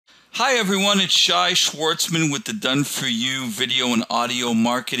Hi everyone, it's Shai Schwartzman with the Done For You video and audio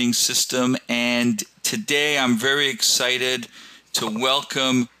marketing system, and today I'm very excited to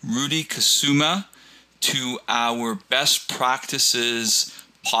welcome Rudy Kusuma to our Best Practices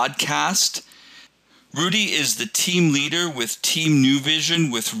podcast. Rudy is the team leader with Team New Vision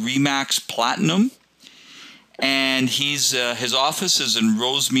with Remax Platinum, and his office is in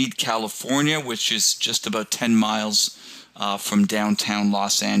Rosemead, California, which is just about 10 miles from downtown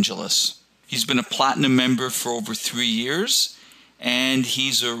Los Angeles. He's been a platinum member for over 3 years, and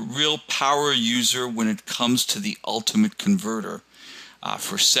he's a real power user when it comes to the ultimate converter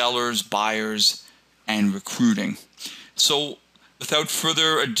for sellers, buyers, and recruiting. So without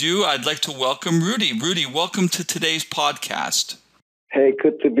further ado, I'd like to welcome Rudy. Rudy, welcome to today's podcast. Hey,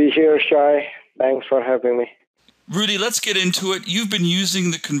 good to be here, Shai. Thanks for having me. Rudy, let's get into it. You've been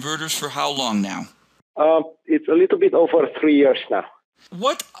using the converters for how long now? It's a little bit over 3 years now.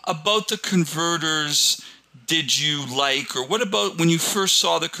 What about the converters did you like, or what about when you first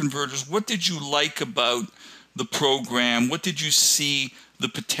saw the converters, what did you like about the program? What did you see the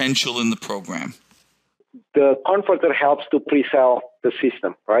potential in the program? The converter helps to pre-sell the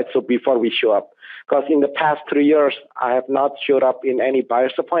system, right? So before we show up. Because in the past 3 years, I have not showed up in any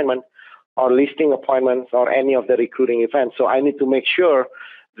buyer's appointment or listing appointments or any of the recruiting events. So I need to make sure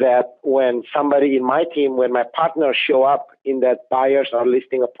that when somebody in my team, when my partners show up in that buyer's or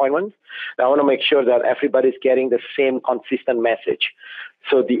listing appointment, I want to make sure that everybody's getting the same consistent message.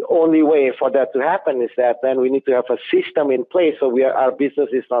 So the only way for that to happen is that then we need to have a system in place. So our business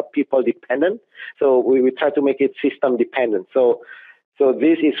is not people dependent. So we try to make it system dependent. So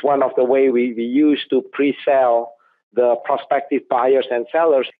this is one of the ways we use to pre-sell the prospective buyers and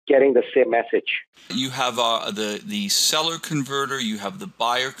sellers getting the same message. You have the seller converter, you have the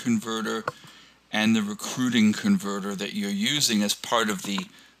buyer converter, and the recruiting converter that you're using as part of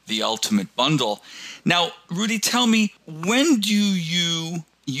the ultimate bundle. Now, Rudy, tell me, when do you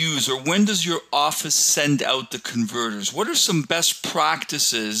use, or when does your office send out the converters? What are some best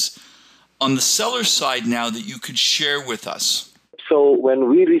practices on the seller side now that you could share with us? So when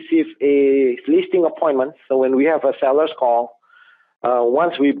we receive a listing appointment, so when we have a seller's call,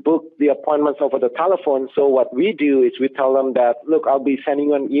 once we book the appointments over the telephone, so what we do is we tell them that, look, I'll be sending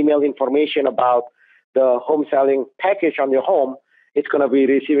you an email information about the home selling package on your home. It's going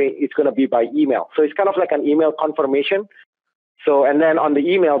to be by email. So it's kind of like an email confirmation. So, and then on the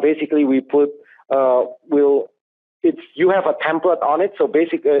email, basically we put, you have a template on it. So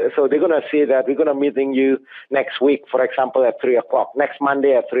basically, so they're going to say that we're going to meeting you next week, for example, at 3 o'clock, next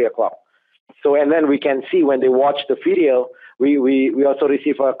Monday at 3 o'clock. So, and then we can see when they watch the video, we also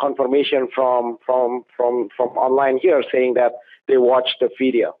receive a confirmation from online here saying that they watched the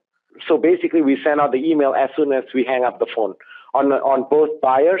video. So basically we send out the email as soon as we hang up the phone. On both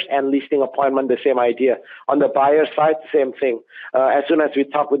buyers and listing appointment, the same idea. On the buyer side, same thing. As soon as we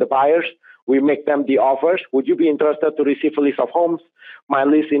talk with the buyers, we make them the offers. Would you be interested to receive a list of homes? My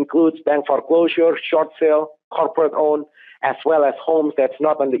list includes bank foreclosure, short sale, corporate owned, as well as homes that's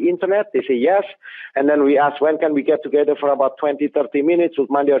not on the internet. They say yes. And then we ask, when can we get together for about 20, 30 minutes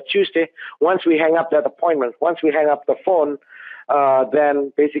with Monday or Tuesday? Once we hang up that appointment, once we hang up the phone,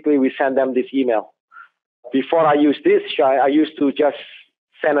 then basically we send them this email. Before I used this, I used to just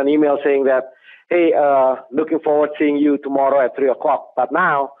send an email saying that, hey, looking forward to seeing you tomorrow at 3 o'clock. But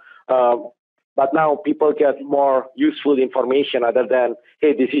now people get more useful information other than,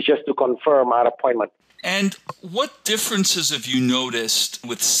 hey, this is just to confirm our appointment. And what differences have you noticed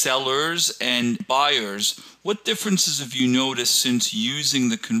with sellers and buyers? What differences have you noticed since using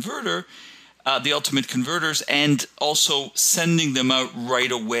the converter, the ultimate converters, and also sending them out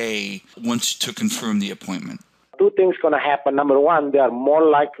right away once to confirm the appointment? Two things going to happen. Number one, they are more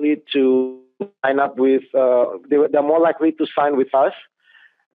likely to sign up with. They're more likely to sign with us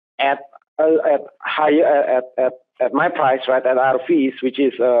at my price, right? At our fees, which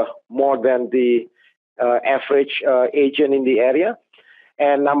is more than the average agent in the area.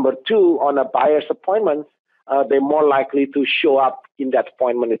 And number two, on a buyer's appointment, they're more likely to show up in that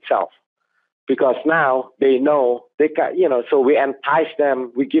appointment itself. Because now they know so we entice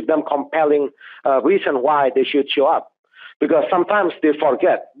them, we give them compelling reason why they should show up. Because sometimes they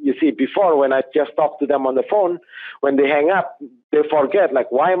forget. You see, before when I just talk to them on the phone, when they hang up, they forget,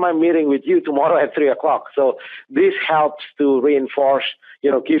 like, why am I meeting with you tomorrow at 3 o'clock? So this helps to reinforce,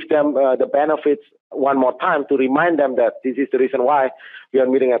 give them the benefits one more time to remind them that this is the reason why we are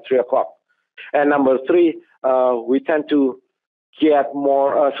meeting at 3 o'clock. And number three, we tend to get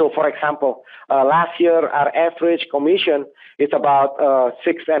more. So, for example, last year, our average commission is about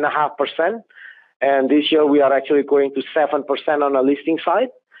 6.5%. And this year, we are actually going to 7% on the listing side.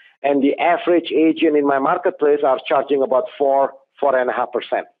 and the average agent in my marketplace are charging about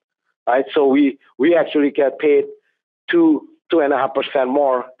 4.5%. Right? So we actually get paid 2.5%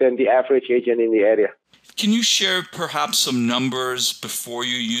 more than the average agent in the area. Can you share perhaps some numbers before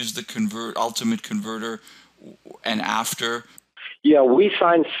you use the Ultimate Converter and after? Yeah, we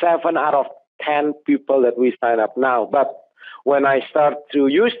sign 7 out of 10 people that we sign up now. But when I start to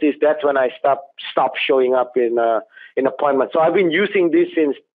use this, that's when I stop showing up in appointments. So I've been using this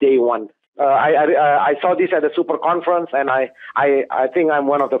since day one. I saw this at the super conference, and I think I'm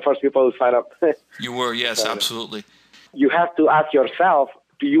one of the first people who signed up. You were, yes, absolutely. You have to ask yourself,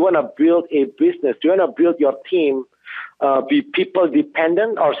 do you want to build a business? Do you want to build your team be people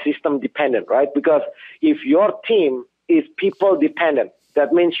dependent or system dependent, right? Because if your team is people dependent,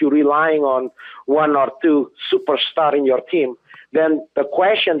 that means you're relying on one or two superstars in your team, then the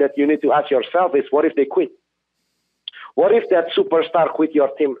question that you need to ask yourself is, what if they quit? What if that superstar quit your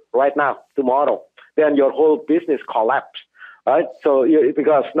team right now, tomorrow? Then your whole business collapses, right? So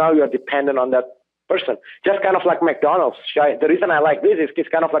because now you're dependent on that person. Just kind of like McDonald's. The reason I like this is it's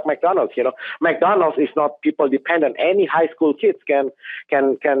kind of like McDonald's. You know, McDonald's is not people dependent. Any high school kids can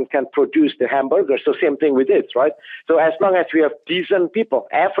produce the hamburger. So same thing with this, right? So as long as we have decent people,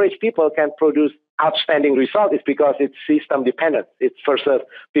 average people can produce outstanding results, it's because it's system dependent. It's versus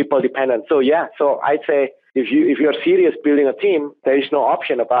people dependent. So yeah, so I'd say if you're serious building a team, there is no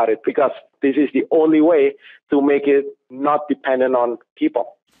option about it, because this is the only way to make it not dependent on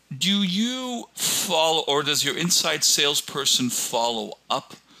people. Do you follow, or does your inside salesperson follow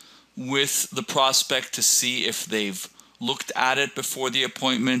up with the prospect to see if they've looked at it before the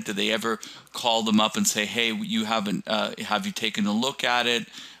appointment? Did they ever call them up and say, "Hey, you haven't? Have you taken a look at it?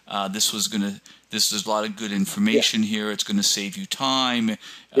 This is a lot of good information here. It's going to save you time.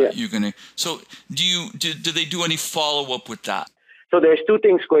 You're going to." So, do they do any follow up with that? So there's two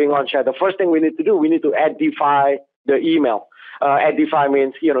things going on, Chad. The first thing we need to do, we need to edify the email. Edify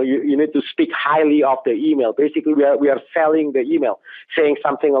means, you need to speak highly of the email. Basically, we are selling the email, saying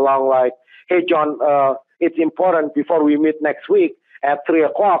something along like, "Hey, John, it's important before we meet next week at 3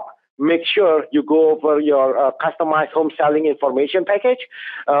 o'clock, make sure you go over your customized home selling information package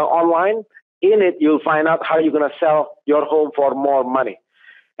online. In it, you'll find out how you're going to sell your home for more money."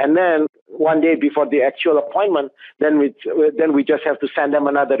 And then one day before the actual appointment, then we just have to send them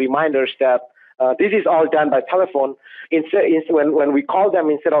another reminders that this is all done by telephone. When we call them,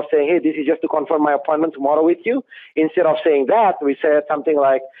 instead of saying, "Hey, this is just to confirm my appointment tomorrow with you," instead of saying that, we say something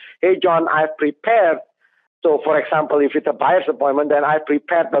like, "Hey, John, I've prepared." So, for example, if it's a buyer's appointment, then I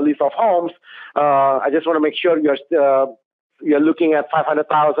prepared the list of homes. I just want to make sure you're looking at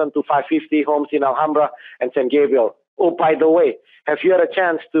 500,000 to 550 homes in Alhambra and San Gabriel. Oh, by the way, have you had a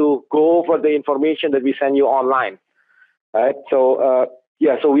chance to go over the information that we send you online? Right. So,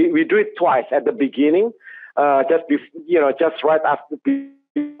 so we do it twice at the beginning, just right after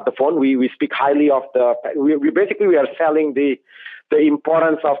the phone. We speak highly of we are selling the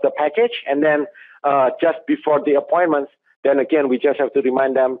importance of the package, and then just before the appointments, then again we just have to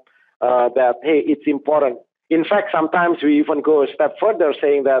remind them that, hey, it's important. In fact, sometimes we even go a step further,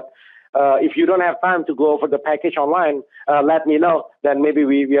 saying that if you don't have time to go over the package online, let me know. Then maybe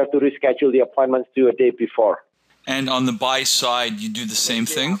we have to reschedule the appointments to a day before. And on the buy side, you do the same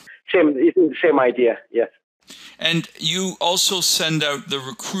thing? Same idea, yes. And you also send out the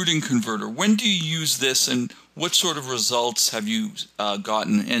recruiting converter. When do you use this, and what sort of results have you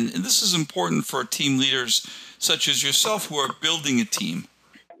gotten? And this is important for team leaders such as yourself who are building a team.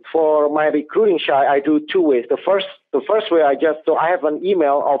 For my recruiting, I do two ways. The first way, I have an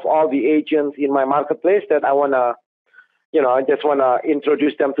email of all the agents in my marketplace that I want to, I just want to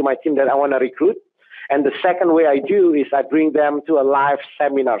introduce them to my team that I want to recruit. And the second way I do is I bring them to a live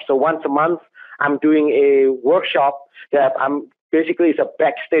seminar. So once a month, I'm doing a workshop that it's a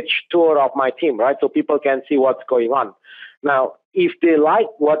backstage tour of my team, right? So people can see what's going on. Now, if they like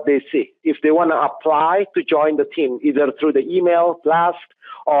what they see, if they want to apply to join the team, either through the email blast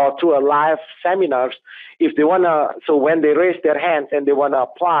or through a live seminars, if they want to, so when they raise their hands and they want to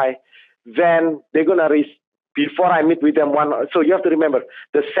apply, then they're going to before I meet with them so you have to remember,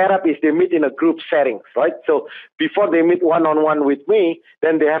 the setup is they meet in a group setting, right? So before they meet one-on-one with me,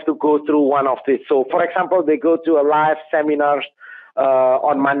 then they have to go through one of these. So for example, they go to a live seminar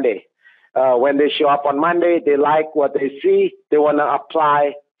on Monday. When they show up on Monday, they like what they see, they want to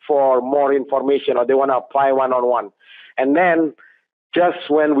apply for more information, or they want to apply one-on-one. And then just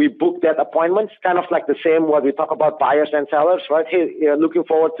when we book that appointment, kind of like the same what we talk about buyers and sellers, right? Hey, looking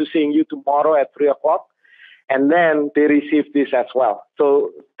forward to seeing you tomorrow at 3 o'clock. And then they receive this as well.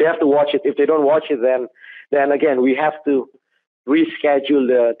 So they have to watch it. If they don't watch it, then again, we have to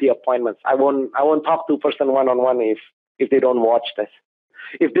reschedule the appointments. I won't talk to person one-on-one if they don't watch this.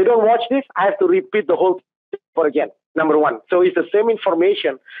 If they don't watch this, I have to repeat the whole thing again. Number one. So it's the same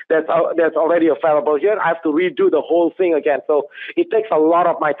information that's already available here. I have to redo the whole thing again. So it takes a lot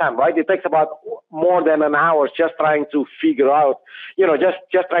of my time, right? It takes about more than an hour just trying to figure out,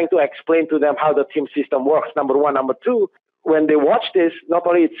 just trying to explain to them how the team system works. Number one. Number two, when they watch this, not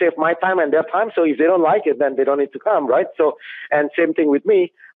only it saves my time and their time, so if they don't like it, then they don't need to come, right? So, and same thing with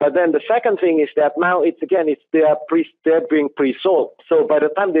me. But then the second thing is that now they're being pre-sold. So by the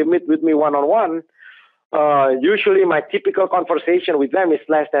time they meet with me one-on-one, usually my typical conversation with them is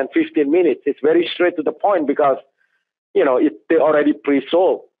less than 15 minutes. It's very straight to the point because, they're already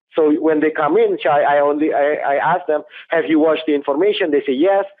pre-sold. So when they come in, I ask them, have you watched the information? They say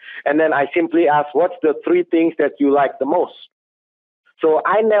yes. And then I simply ask, what's the 3 things that you like the most? So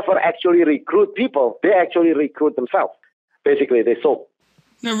I never actually recruit people. They actually recruit themselves. Basically, they sold.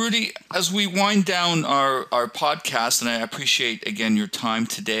 Now, Rudy, as we wind down our podcast, and I appreciate, again, your time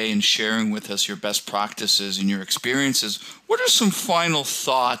today and sharing with us your best practices and your experiences, what are some final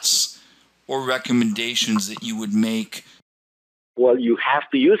thoughts or recommendations that you would make? Well, you have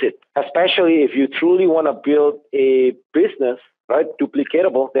to use it, especially if you truly want to build a business, right,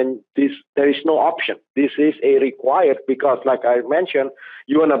 duplicatable, then there is no option. This is a required because, like I mentioned,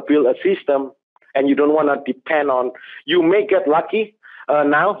 you want to build a system and you don't want to depend on, you may get lucky.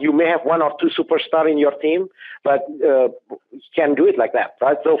 Now you may have 1 or 2 superstars in your team, but you can't do it like that,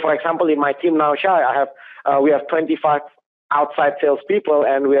 right? So, for example, in my team now, Shai, we have 25 outside salespeople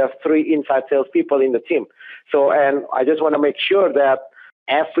and we have 3 inside salespeople in the team. So, and I just want to make sure that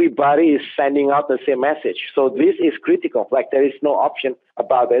everybody is sending out the same message. So this is critical. Like there is no option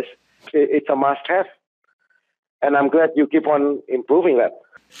about this. It's a must-have, and I'm glad you keep on improving that.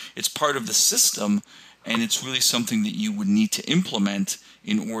 It's part of the system. And it's really something that you would need to implement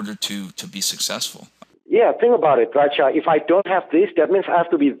in order to be successful. Yeah, think about it, right, Shai? If I don't have this, that means I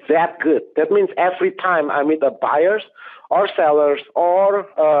have to be that good. That means every time I meet the buyers or sellers or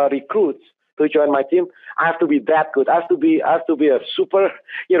recruits to join my team, I have to be that good. I have to be a super,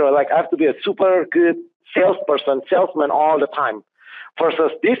 I have to be a super good salesman all the time.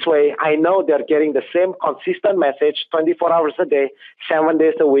 Versus this way, I know they're getting the same consistent message 24 hours a day, 7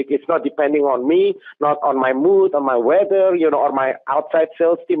 days a week. It's not depending on me, not on my mood, on my weather, or my outside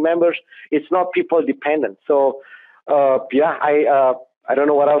sales team members. It's not people dependent. So, I don't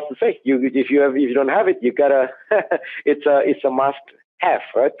know what else to say. If you don't have it, you gotta. It's a must have,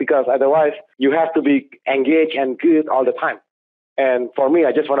 right? Because otherwise, you have to be engaged and good all the time. And for me,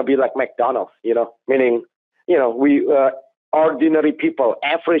 I just want to be like McDonald's, meaning, we. Ordinary people,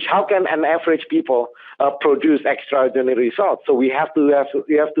 average. How can an average people produce extraordinary results? So we have to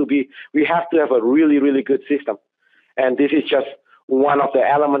have a really, really good system, and this is just one of the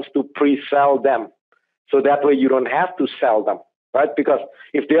elements to pre-sell them. So that way you don't have to sell them, right? Because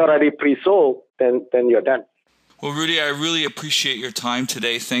if they already pre-sold, then you're done. Well, Rudy, I really appreciate your time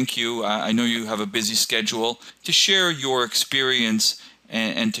today. Thank you. I know you have a busy schedule to share your experience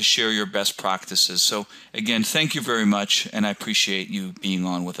and to share your best practices. So again, thank you very much, and I appreciate you being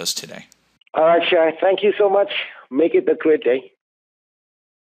on with us today. All right, Shai. Thank you so much. Make it a great day.